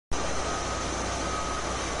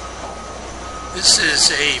This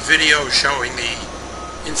is a video showing the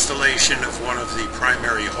installation of one of the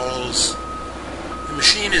primary holes. The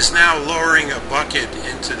machine is now lowering a bucket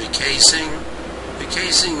into the casing. The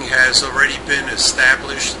casing has already been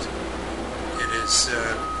established. It is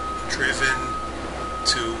driven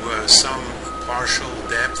to some partial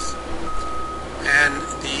depth, and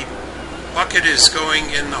the bucket is going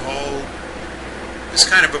in the hole. This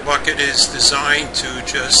kind of a bucket is designed to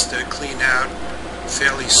just clean out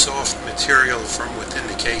fairly soft material from within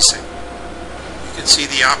the casing. You can see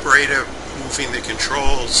the operator moving the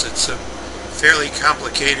controls. It's a fairly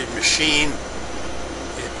complicated machine.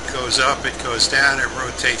 It goes up, it goes down, it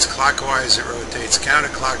rotates clockwise, it rotates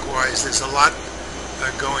counterclockwise. There's a lot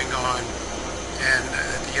going on, and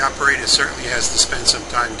the operator certainly has to spend some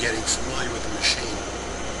time getting familiar with the machine.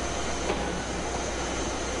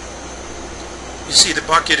 You see the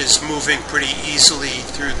bucket is moving pretty easily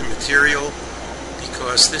through the material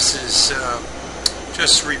because this is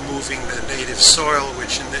just removing the native soil,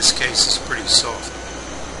 which in this case is pretty soft.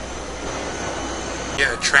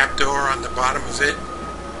 Yeah, a trap door on the bottom of it.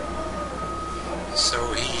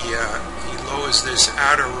 So he lowers this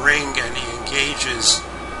outer ring and he engages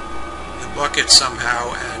the bucket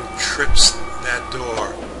somehow and trips that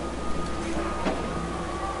door.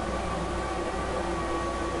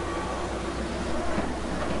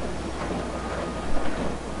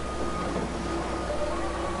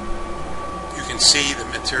 You can see the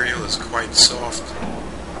material is quite soft.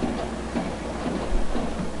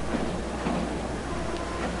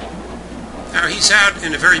 Now he's out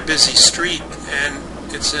in a very busy street, and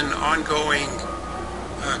it's an ongoing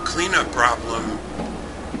cleanup problem.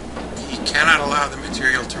 He cannot allow the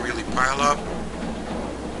material to really pile up.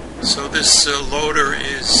 So this loader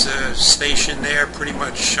is stationed there pretty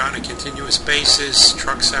much on a continuous basis.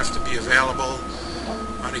 Trucks have to be available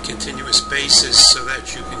on a continuous basis so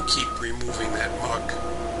that you can keep removing that muck.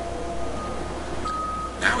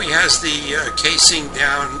 Now he has the casing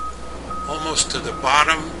down almost to the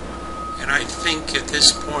bottom, and I think at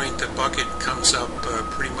this point the bucket comes up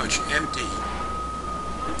pretty much empty.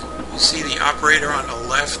 You see the operator on the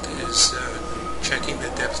left is checking the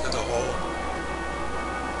depth of the hole,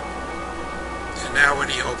 and now when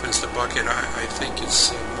he opens the bucket I think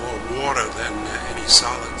it's more water than any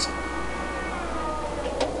solids.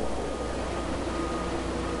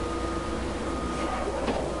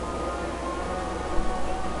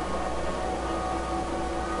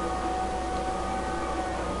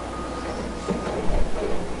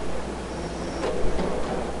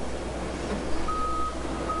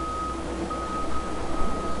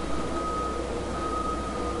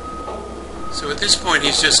 So at this point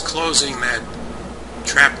he's just closing that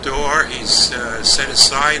trap door. He's set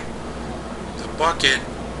aside the bucket,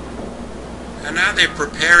 and now they're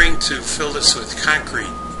preparing to fill this with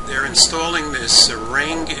concrete. They're installing this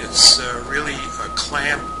ring. It's really a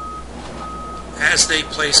clamp. As they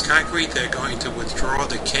place concrete, they're going to withdraw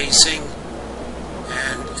the casing,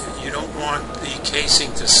 and you don't want the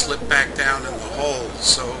casing to slip back down in the hole.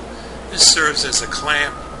 So this serves as a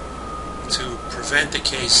clamp to prevent the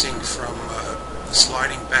casing from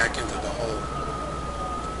sliding back into the hole.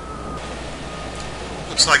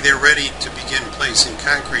 Looks like they're ready to begin placing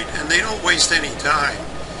concrete, and they don't waste any time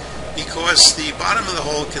because the bottom of the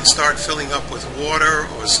hole can start filling up with water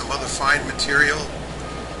or some other fine material.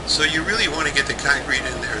 So you really want to get the concrete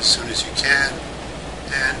in there as soon as you can,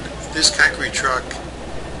 and this concrete truck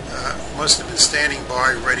must have been standing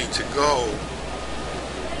by ready to go.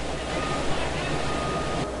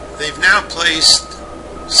 They've now placed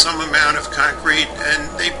some amount of concrete,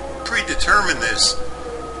 and they predetermine this.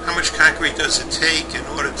 How much concrete does it take in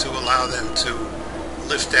order to allow them to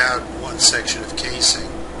lift out one section of casing?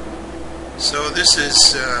 So this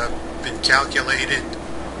has been calculated,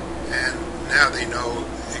 and now they know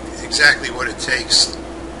exactly what it takes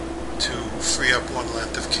to free up one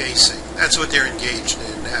length of casing. That's what they're engaged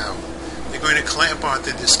in now. They're going to clamp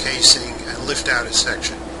onto this casing and lift out a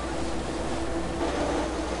section.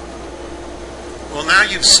 Well, now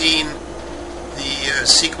you've seen the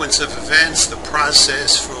sequence of events, the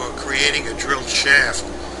process for creating a drilled shaft.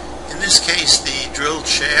 In this case, the drilled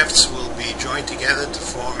shafts will be joined together to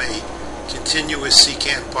form a continuous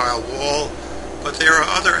secant pile wall, but there are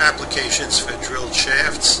other applications for drilled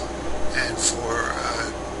shafts and for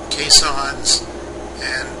caissons,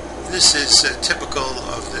 and this is typical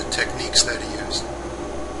of the techniques that he used.